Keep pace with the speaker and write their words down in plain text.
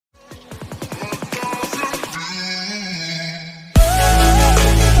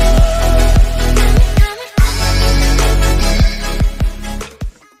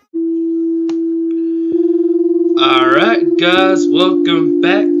guys, welcome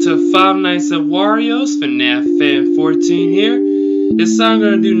back to Five Nights at Wario's FNAF Fan 14 here. This time I'm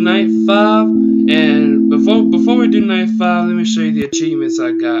gonna do night 5, and before we do night 5, let me show you the achievements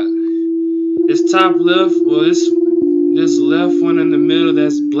I got. This top left, well this left one in the middle,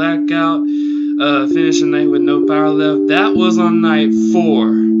 that's blackout, finish a night with no power left. That was on night 4,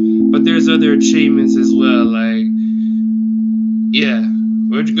 but there's other achievements as well. Like, yeah,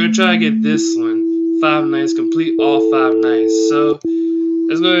 we're gonna try to get this one. 5 nights, complete all 5 nights. So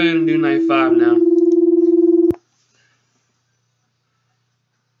let's go ahead and do night 5 now.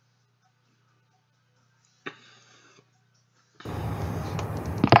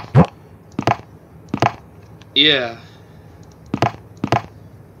 Yeah.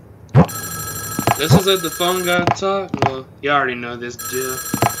 This is like the phone guy talk. Well, you already know this deal.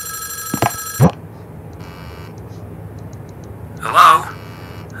 Hello?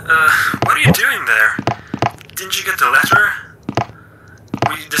 What are you doing there? Didn't you get the letter?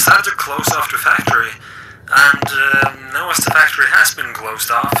 We decided to close off the factory, and now as the factory has been closed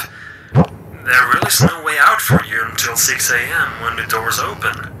off, there really is no way out for you until 6 AM when the doors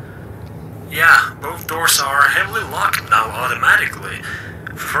open. Yeah, both doors are heavily locked now automatically,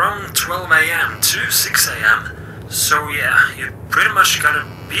 from 12 AM to 6 AM, so yeah, you pretty much gotta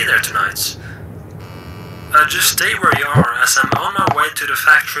be there tonight. Just stay where you are, as I'm on my way to the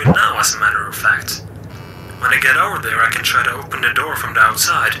factory now, as a matter of fact. When I get over there, I can try to open the door from the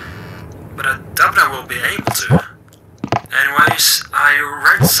outside, but I doubt I will be able to. Anyways, I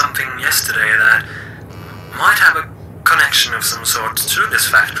read something yesterday that might have a connection of some sort to this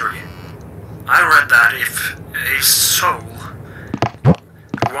factory. I read that if a soul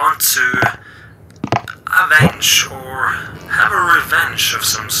wants to avenge or have a revenge of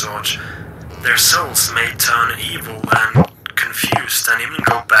some sort, their souls may turn evil and confused and even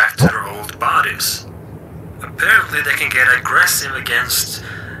go back to their old bodies. Apparently they can get aggressive against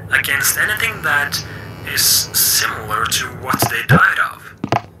anything that is similar to what they died of.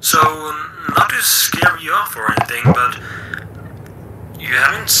 So, not to scare you off or anything, but you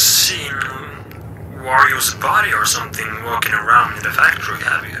haven't seen Wario's body or something walking around in the factory,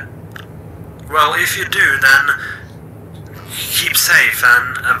 have you? Well, if you do, then keep safe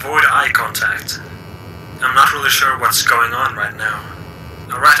and avoid eye contact. I'm not really sure what's going on right now.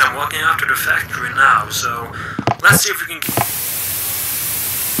 Alright, I'm walking out to the factory now, so let's see if we can...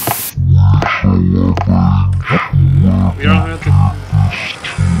 We don't have to...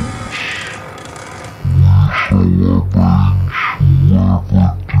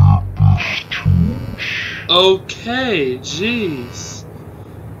 Okay, jeez.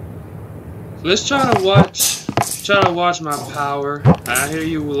 Let's try to watch my power. I hear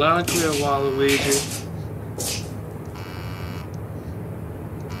you loud and clear, Waluigi.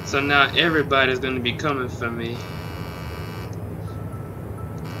 So now everybody's gonna be coming for me.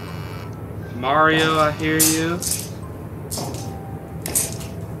 Mario, I hear you.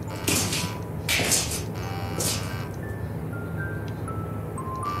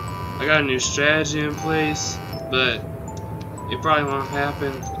 I got a new strategy in place, but it probably won't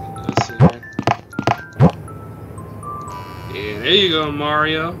happen. Let's see here. Yeah, there you go,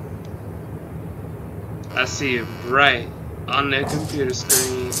 Mario. I see it bright on that computer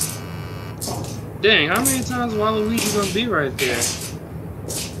screen. Dang, how many times Waluigi gonna be right there?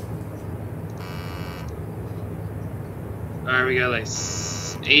 Alright, we got like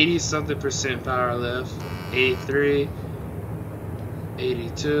 80-something% power left. 83.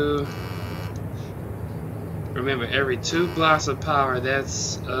 82. Remember, every 2 blocks of power,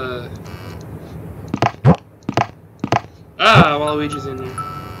 that's Waluigi's in there.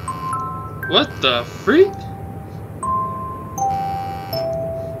 What the freak?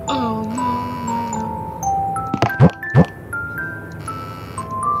 Oh no.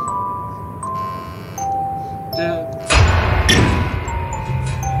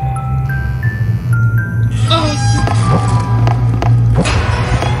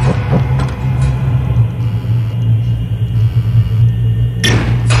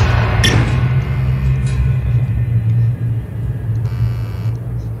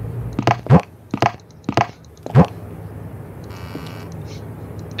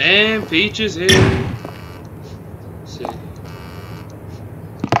 And Peach is here. Let's see.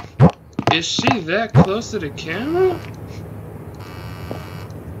 Is she that close to the camera?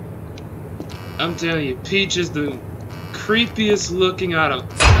 I'm telling you, Peach is the creepiest looking out of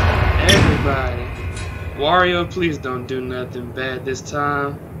everybody. Wario, please don't do nothing bad this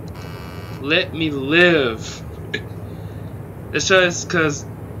time. Let me live. It's just because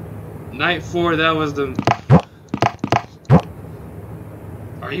night 4, that was the...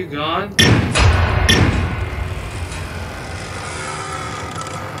 Are you gone?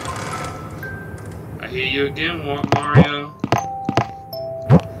 hear you again, Mario.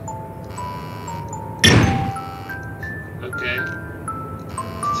 Okay.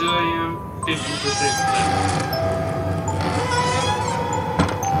 2 a.m., 50% left.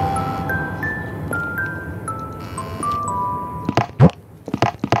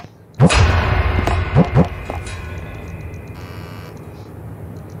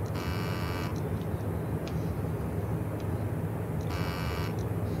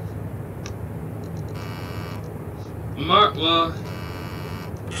 Well,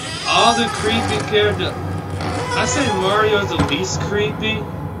 all the creepy characters. I say Mario's the least creepy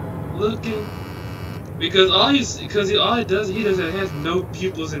looking because all he does has no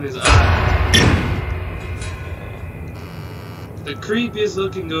pupils in his eyes. The creepiest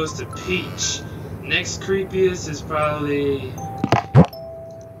looking goes to Peach. Next creepiest is probably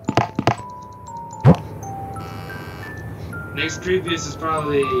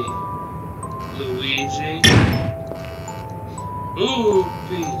Luigi. Ooh,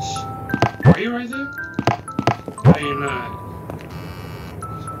 Peach. Are you right there? No, you're not.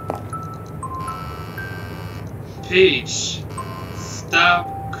 Peach,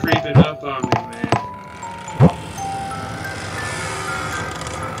 stop creeping up on me, man.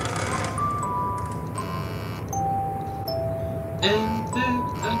 And then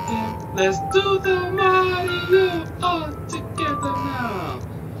again, let's do the Mario all together now.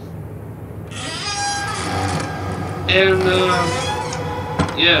 And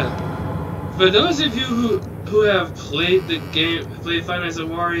yeah, for those of you who have played the game, played Five Nights at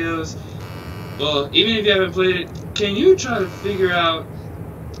Wario's, well, even if you haven't played it, can you try to figure out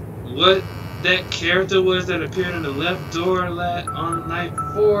what that character was that appeared in the left door on night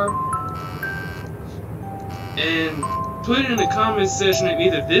 4? And put it in the comment section of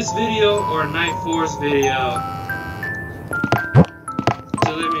either this video or night 4's video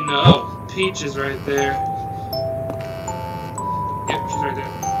to let me know. Oh, Peach is right there. Yep, she's right there.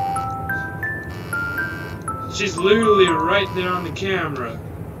 She's literally right there on the camera.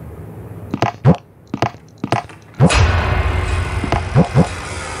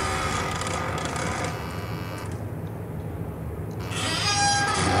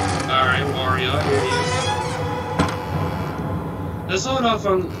 Alright, Wario, I hear you. Let's hold off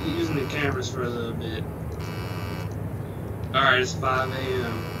on using the cameras for a little bit. Alright, it's 5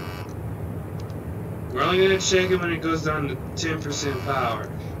 a.m. We're only going to check it when it goes down to 10% power.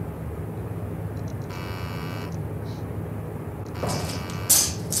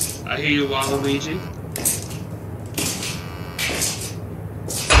 I hear you, Waluigi.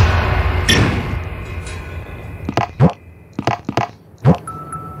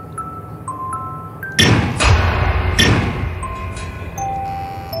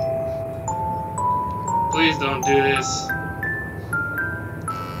 Please don't do this.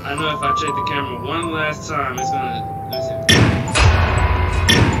 I know if I check the camera one last time, it's gonna...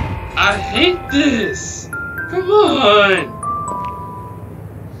 I hate this! Come on!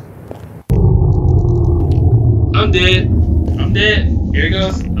 I'm dead. I'm dead. Here it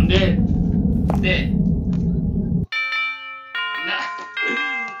goes. I'm dead. I'm dead. Nah.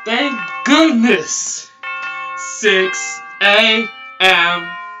 Thank goodness! 6 a.m.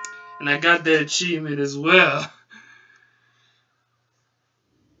 And I got that achievement as well.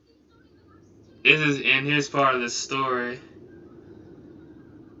 And here's part of the story.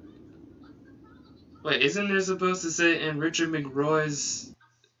 Wait, isn't there supposed to say in Richard McRoy's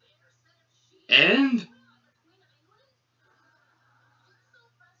end?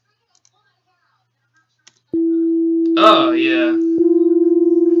 Oh, yeah.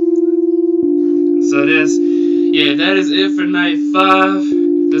 So that is it for night 5.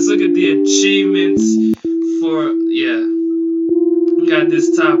 Let's look at the achievements for, yeah. We got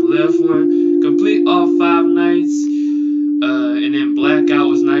this top left one. Complete all 5 nights. And then Blackout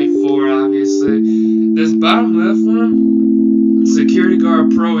was night 4, obviously. This bottom left one, Security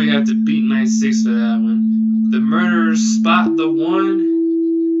Guard Pro, we have to beat night 6 for that one. The Murderers Spot the 1.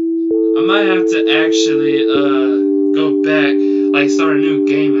 I might have to actually go back, like start a new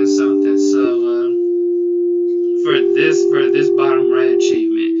game or something. So for this bottom right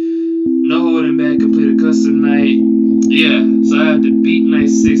achievement, no holding back, complete a custom night. Yeah, so I have to beat night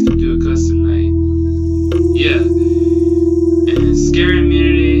 6 to do a custom night. Yeah. And scary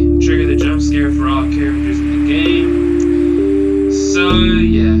immunity, trigger the jump scare for all characters in the game. So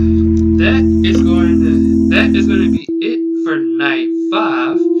yeah, that is going to be it for night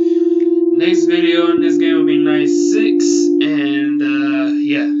 5. Next video in this game will be night 6, and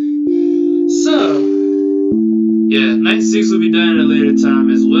yeah. So Yeah, Night 6 will be done at a later time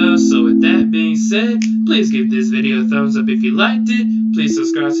as well. So with that being said, please give this video a thumbs up if you liked it. Please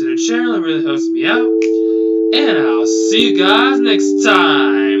subscribe to the channel, it really helps me out. And I'll see you guys next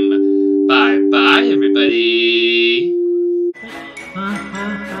time. Bye bye, everybody.